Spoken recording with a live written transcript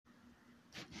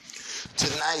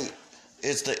Tonight,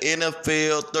 it's the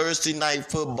NFL Thursday Night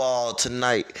Football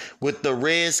tonight with the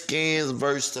Redskins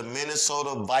versus the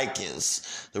Minnesota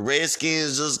Vikings. The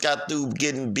Redskins just got through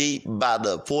getting beat by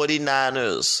the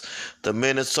 49ers. The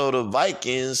Minnesota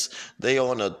Vikings, they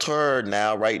on a turn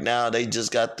now. Right now, they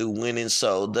just got through winning,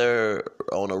 so they're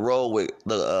on a roll with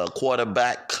the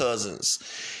quarterback Cousins.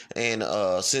 And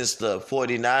since the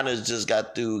 49ers just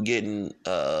got through getting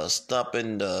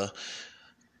stumping the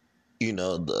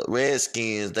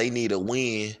Redskins, they need a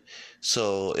win.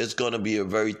 So it's going to be a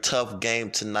very tough game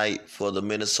tonight for the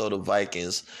Minnesota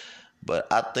Vikings. But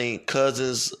I think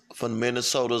Cousins from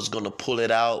Minnesota is going to pull it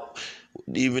out.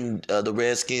 Even the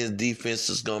Redskins defense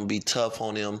is going to be tough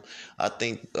on him. I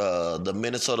think the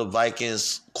Minnesota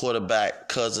Vikings quarterback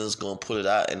Cousins is going to pull it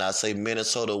out. And I say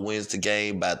Minnesota wins the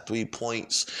game by 3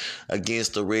 points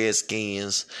against the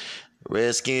Redskins.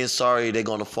 Redskins, sorry, they're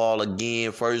going to fall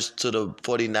again. First to the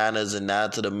 49ers and now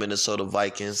to the Minnesota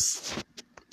Vikings.